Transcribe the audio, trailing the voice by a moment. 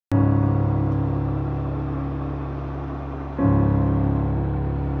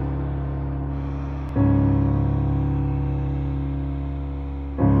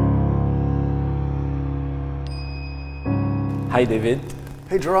Hi, David.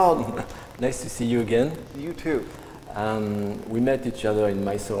 Hey, Gerald. Nice to see you again. You too. We met each other in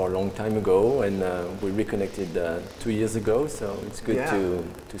Mysore a long time ago, and we reconnected 2 years ago, so it's good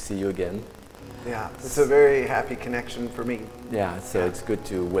to see you again. Yeah, it's a very happy connection for me. Yeah, so it's good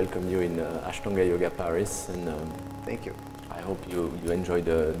to welcome you in Ashtanga Yoga Paris, and thank you. I hope you enjoy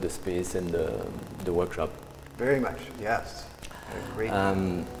the space and the workshop. Very much, yes. Great.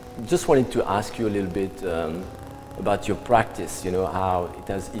 Just wanted to ask you a little bit about your practice, you know, how it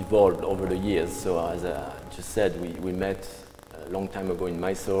has evolved over the years. So as I just said, we met a long time ago in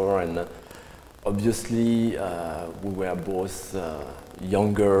Mysore, and obviously we were both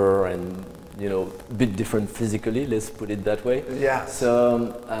younger and, you know, a bit different physically, let's put it that way. Yeah.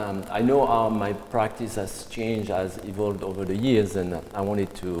 So I know how my practice has changed, has evolved over the years, and I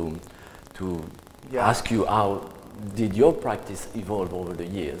wanted to ask you, how did your practice evolve over the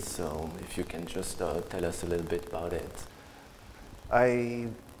years? So if you can just tell us a little bit about it. I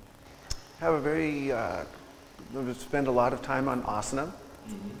have a very, spend a lot of time on asana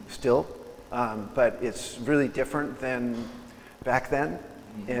still, but it's really different than back then.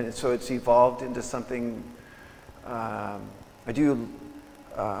 And so it's evolved into something, I do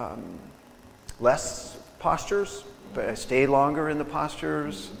less postures, but I stay longer in the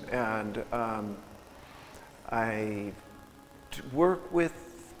postures, and I work with,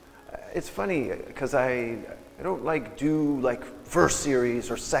 it's funny because I don't do like first series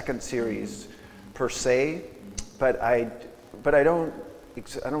or second series per se, but I don't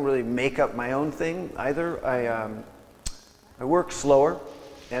really make up my own thing either. I work slower,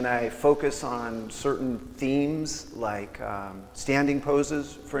 and I focus on certain themes like standing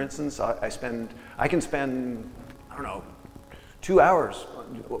poses, for instance. I can spend, I don't know, 2 hours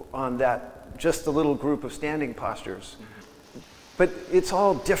on that, just a little group of standing postures. But it's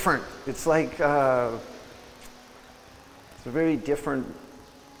all different. It's like, it's a very different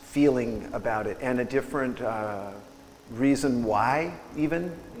feeling about it, and a different reason why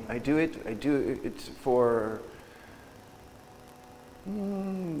even I do it. It's for,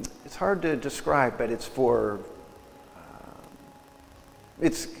 it's hard to describe, but it's for,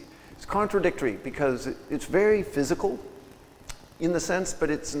 it's contradictory because it's very physical in the sense,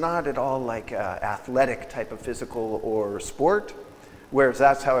 but it's not at all like athletic type of physical or sport, whereas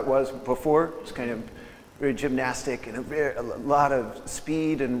that's how it was before. It's kind of very gymnastic and a lot of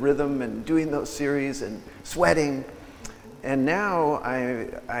speed and rhythm and doing those series and sweating. And now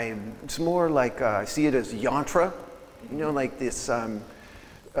it's more like I see it as yantra, you know, like this a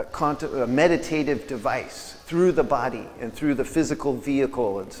meditative device through the body and through the physical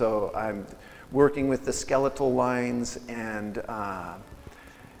vehicle. And so I'm working with the skeletal lines and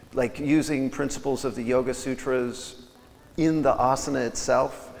like using principles of the Yoga Sutras in the asana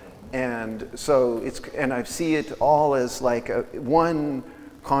itself. And so and I see it all as like one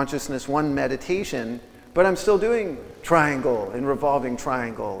consciousness, one meditation, but I'm still doing triangle and revolving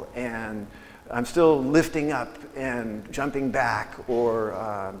triangle, and I'm still lifting up and jumping back,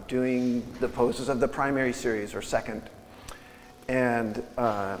 or doing the poses of the primary series or second. And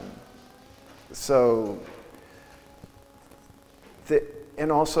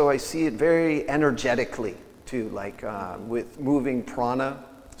and also I see it very energetically too, like with moving prana,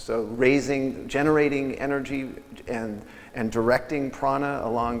 so generating energy and directing prana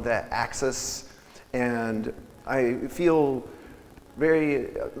along the axis. And I feel very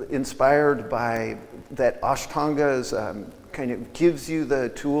inspired by that Ashtanga kind of gives you the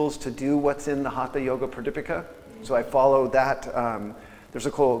tools to do what's in the Hatha Yoga Pradipika. So I follow that. There's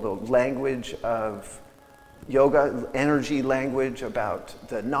a called the language of yoga, energy language about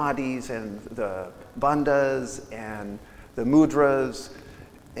the nadis and the bandhas and the mudras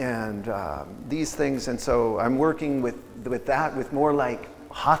and these things. And so I'm working with that, with more like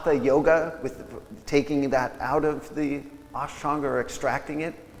Hatha yoga, with taking that out of the Ashtanga or extracting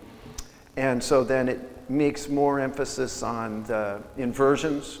it. And so then it makes more emphasis on the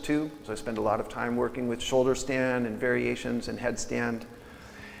inversions too. So I spend a lot of time working with shoulder stand and variations and headstand.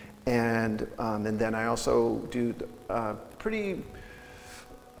 And then I also do pretty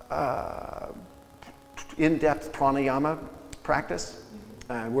in-depth pranayama practice.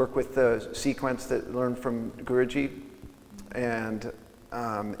 I work with the sequence that I learned from Garrigues, and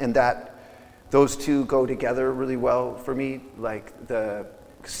that those two go together really well for me. Like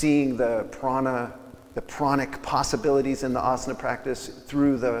seeing the pranic possibilities in the asana practice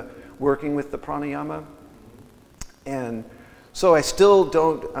through the working with the pranayama. And so I still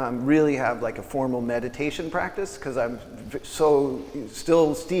don't really have like a formal meditation practice because I'm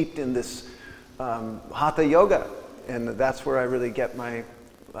still steeped in this Hatha yoga, and that's where I really get my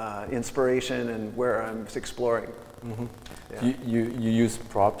inspiration and where I'm exploring. Yeah. You use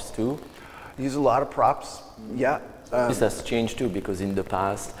props too? I use a lot of props, yeah. This has changed too, because in the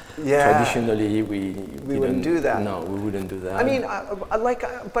past, yeah, traditionally we wouldn't do that. No, we wouldn't do that. I mean,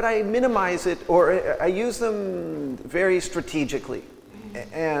 but I minimize it, or I use them very strategically,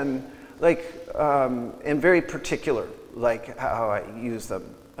 and and very particular, like how I use them,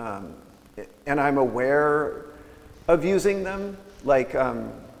 and I'm aware of using them. Like I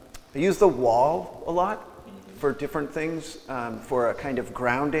use the wall a lot for different things, for a kind of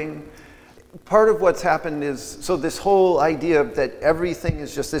grounding. Part of what's happened is, so this whole idea that everything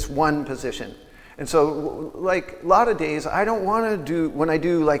is just this one position. And so, like, a lot of days, I don't want to do, when I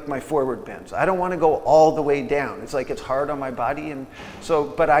do, like, my forward bends, I don't want to go all the way down. It's like, it's hard on my body, and so,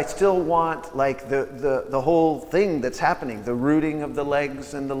 but I still want, like, the whole thing that's happening, the rooting of the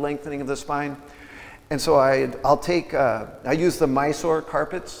legs and the lengthening of the spine. And so I'll take, I use the Mysore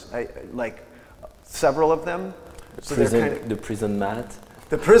carpets, like, several of them. So the prison mat.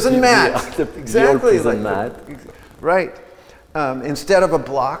 The prison mat, exactly. The prison mat. Right. Instead of a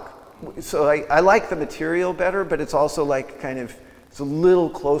block. So I like the material better, but it's also like kind of, it's a little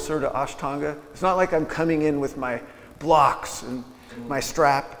closer to Ashtanga. It's not like I'm coming in with my blocks and my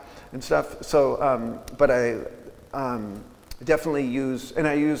strap and stuff. So, but I definitely use, and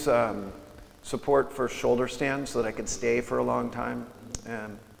I use support for shoulder stands so that I can stay for a long time.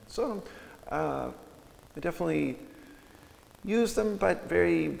 And so I definitely use them, but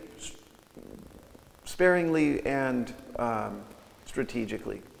very sparingly and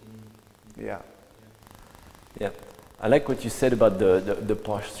strategically. Yeah. Yeah. I like what you said about the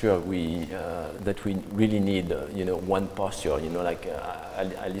posture that we really need, one posture, like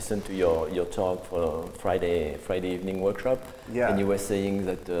I listened to your talk for Friday evening workshop, yeah, and you were saying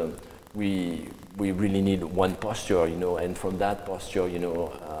that we really need one posture, and from that posture,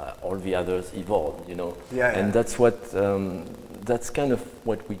 all the others evolve, Yeah, and yeah. that's what that's kind of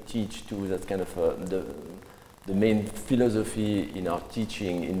what we teach too. That's kind of the main philosophy in our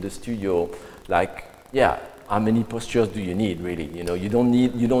teaching in the studio. Like, yeah, how many postures do you need really? You don't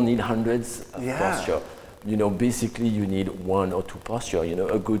need hundreds of posture. Basically you need one or two posture.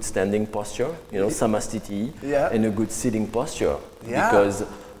 A good standing posture, samastiti, and a good sitting posture, because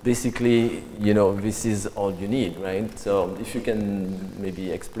basically, this is all you need, right? So if you can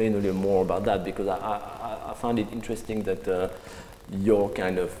maybe explain a little more about that, because I found it interesting that your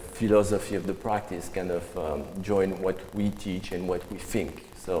kind of philosophy of the practice kind of join what we teach and what we think.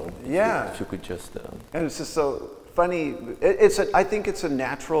 So if you could just... And it's just so funny. I think it's a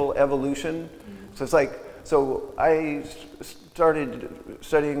natural evolution. So it's like, so I started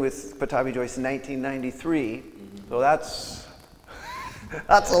studying with Pattabhi Jois in 1993. So that's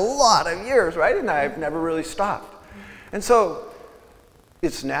a lot of years, right? And I've never really stopped. And so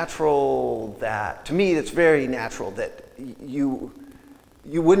it's natural that, to me, it's very natural that you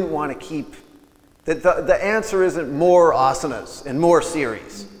wouldn't want to keep, that the answer isn't more asanas and more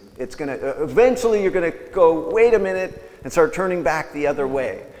series. It's going to, eventually you're going to go, wait a minute, and start turning back the other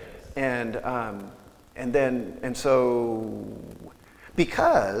way. And so,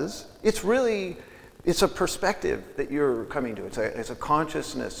 because it's a perspective that you're coming to. It's a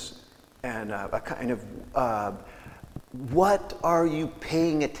consciousness and a kind of, what are you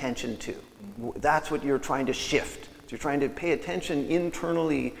paying attention to? That's what you're trying to shift. So you're trying to pay attention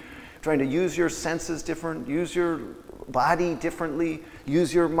internally, trying to use your senses different, use your body differently,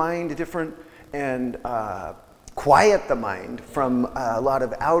 use your mind different, and quiet the mind from a lot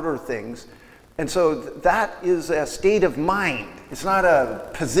of outer things. And so that is a state of mind. It's not a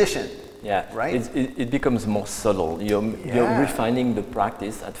position. Yeah, right? It becomes more subtle. You're refining the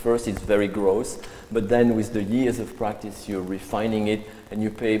practice. At first it's very gross, but then with the years of practice you're refining it, and you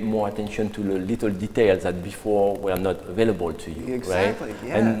pay more attention to the little details that before were not available to you. Exactly, right?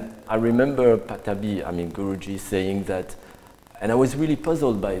 yeah. And I remember Pattabhi, Guruji, saying that, and I was really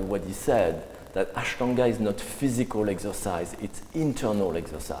puzzled by what he said, that Ashtanga is not physical exercise, it's internal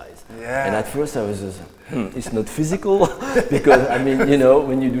exercise. Yeah. And at first I was just, it's not physical? Because,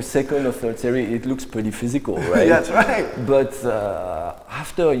 when you do second or third series, it looks pretty physical, right? That's right. But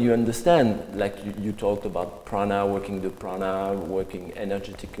after you understand, like you talked about prana, working the prana, working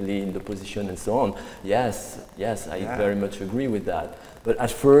energetically in the position and so on, yes, I very much agree with that. But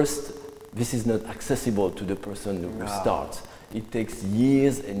at first, this is not accessible to the person who starts. It takes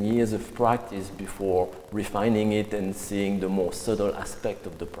years and years of practice before refining it and seeing the more subtle aspect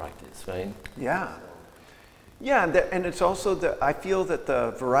of the practice, right? Yeah. Yeah, and it's also I feel that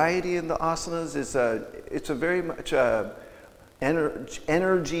the variety in the asanas is it's a very much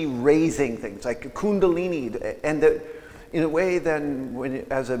energy raising thing. It's like a kundalini, and in a way, then,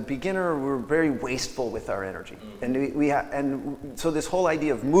 as a beginner, we're very wasteful with our energy. And so this whole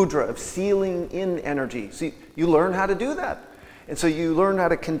idea of mudra, of sealing in energy, see, you learn how to do that. And so you learn how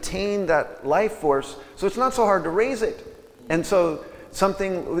to contain that life force, so it's not so hard to raise it. And so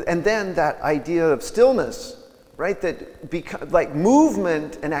and then that idea of stillness, right, that like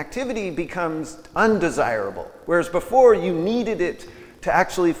movement and activity becomes undesirable. Whereas before you needed it to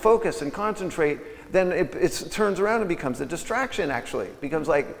actually focus and concentrate, then it turns around and becomes a distraction, actually. It becomes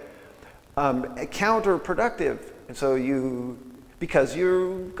like counterproductive. And so because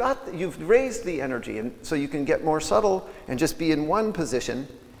you've raised the energy, and so you can get more subtle and just be in one position.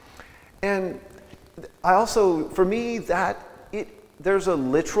 And I also, for me, there's a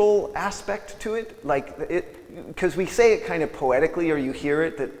literal aspect to it, because we say it kind of poetically, or you hear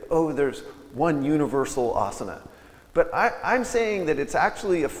it, that, oh, there's one universal asana. But I'm saying that it's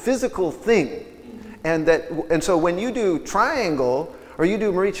actually a physical thing. And so when you do triangle, or you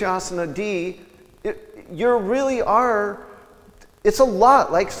do Marityasana D, you really are, it's a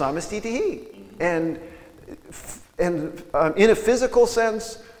lot like Samastitihi. And in a physical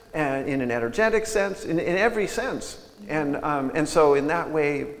sense, and in an energetic sense, in every sense. And so in that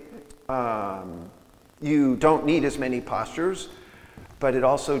way, you don't need as many postures, but it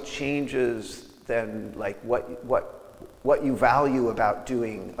also changes then like what you value about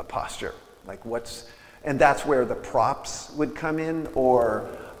doing a posture. Like and that's where the props would come in, or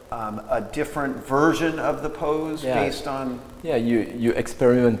a different version of the pose based on... Yeah, you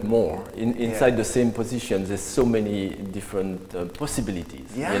experiment more. Inside the same position, there's so many different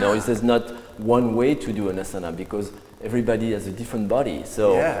possibilities. Yeah. You know, there's not one way to do an asana, because everybody has a different body.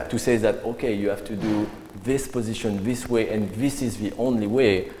 So to say that, okay, you have to do this position this way, and this is the only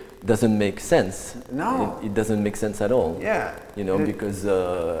way, doesn't make sense. No. It doesn't make sense at all. Yeah. You know, because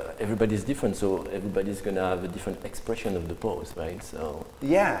everybody's different, so everybody's going to have a different expression of the pose, right? So.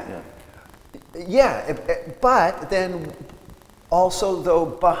 Yeah. But then also, though,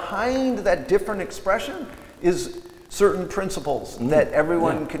 behind that different expression is certain principles that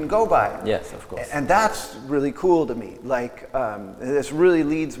everyone can go by. Yes, of course. And that's really cool to me. Like, this really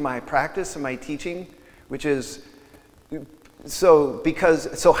leads my practice and my teaching, which is, so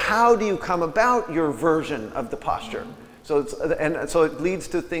how do you come about your version of the posture? So so it leads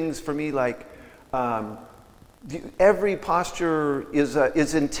to things for me like, every posture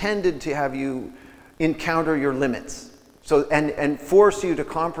is intended to have you encounter your limits, so and force you to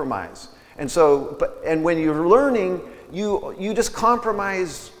compromise. And so, and when you're learning, you just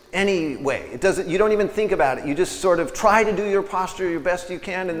compromise anyway. You don't even think about it. You just sort of try to do your posture your best you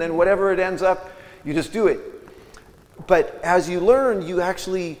can, and then whatever it ends up, you just do it. But as you learn,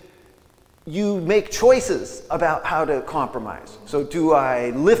 you make choices about how to compromise. So do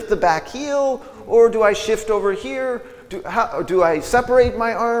I lift the back heel, or do I shift over here? Do I separate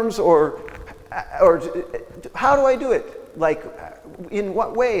my arms, or how do I do it? Like, in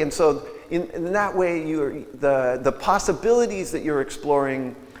what way? And so in that way, the possibilities that you're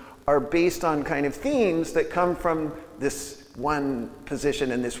exploring are based on kind of themes that come from this one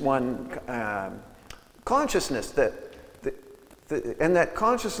position and this one consciousness and that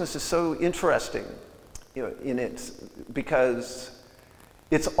consciousness is so interesting, you know, in it, because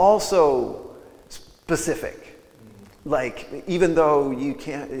it's also specific. Like, even though you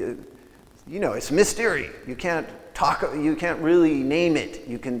can't, you know, it's mystery. You can't really name it.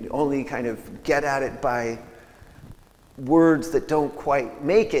 You can only kind of get at it by words that don't quite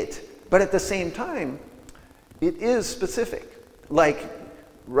make it. But at the same time, it is specific. Like,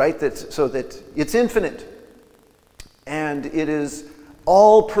 right, so that it's infinite. And it is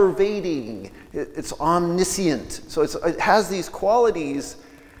all-pervading. It's omniscient. So it has these qualities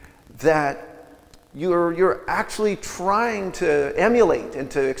that you're actually trying to emulate and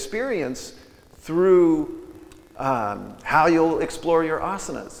to experience through how you'll explore your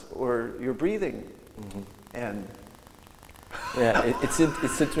asanas or your breathing. And yeah, it's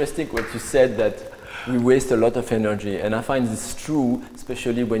interesting what you said, that we waste a lot of energy, and I find this true,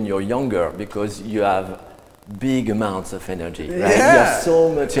 especially when you're younger, because you have big amounts of energy, right? You have so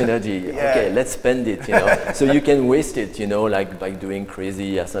much energy. Okay, let's spend it, you know. So you can waste it, you know, like by doing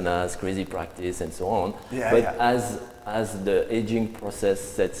crazy asanas, crazy practice, and so on. As the aging process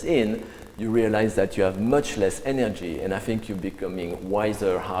sets in, you realize that you have much less energy, and I think you're becoming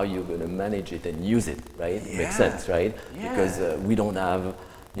wiser how you're going to manage it and use it, right? Makes sense, right? Because we don't have,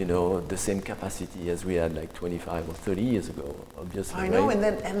 you know, the same capacity as we had like 25 or 30 years ago, obviously. I know,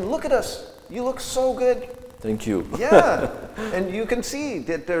 and look at us. You look so good. Thank you. Yeah, and you can see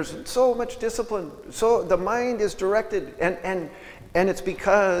that there's so much discipline. So the mind is directed, and it's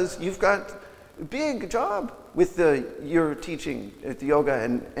because you've got a big job. with your teaching at the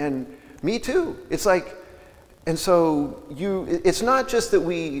yoga, and me too. It's like, and so it's not just that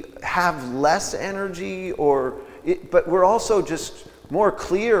we have less energy, but we're also just more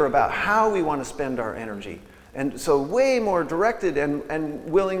clear about how we want to spend our energy. And so way more directed and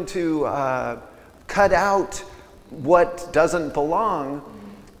willing to cut out what doesn't belong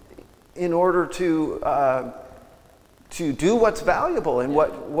in order to do what's valuable and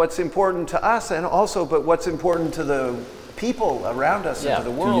what's important to us, and also but what's important to the people around us and to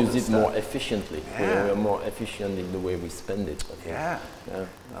the world. To use it more efficiently. Yeah. We're more efficient in the way we spend it. Yeah. I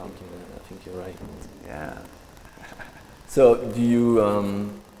think you're right. Yeah. So do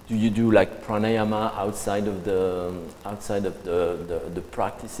you do like pranayama outside of the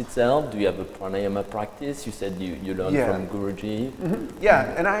practice itself? Do you have a pranayama practice? You said you learned from Guruji. Mm-hmm.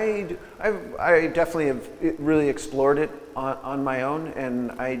 Yeah, and I definitely have really explored it on my own,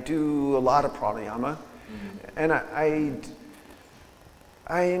 and I do a lot of pranayama, and I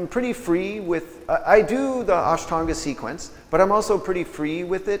am pretty free with. I do the Ashtanga sequence, but I'm also pretty free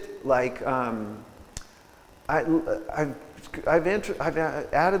with it. Like I've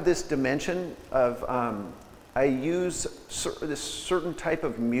added this dimension of I use this certain type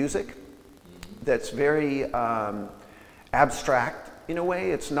of music that's very abstract in a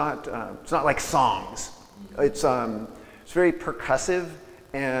way. It's not like songs. It's very percussive,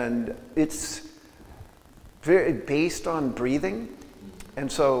 and it's very based on breathing,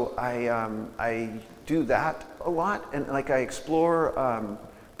 and so I do that a lot, and like I explore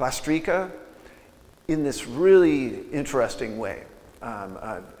Bastrika in this really interesting way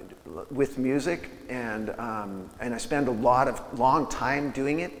with music, and I spend a long time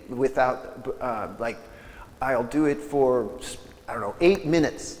doing it without like I'll do it for 8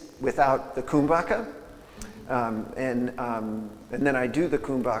 minutes without the kumbhaka, and then I do the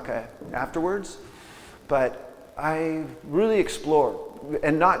kumbhaka afterwards. But I really explore,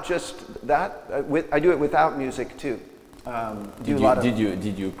 and not just that. I do it without music too.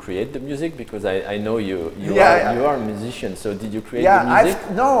 Did you create the music? Because I know you are a musician. So did you create the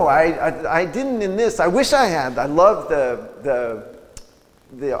music? No, I didn't in this. I wish I had. I love the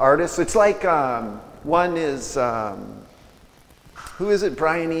artists. It's like one is who is it?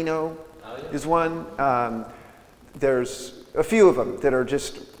 Brian Eno is one. There's a few of them that are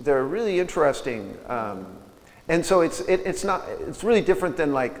they're really interesting. And so it's really different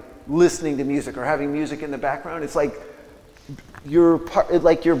than like listening to music or having music in the background. It's like your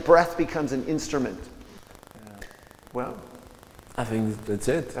breath becomes an instrument. Well, I think that's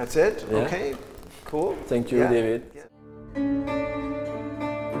it. That's it? Yeah. Okay, cool. Thank you, David.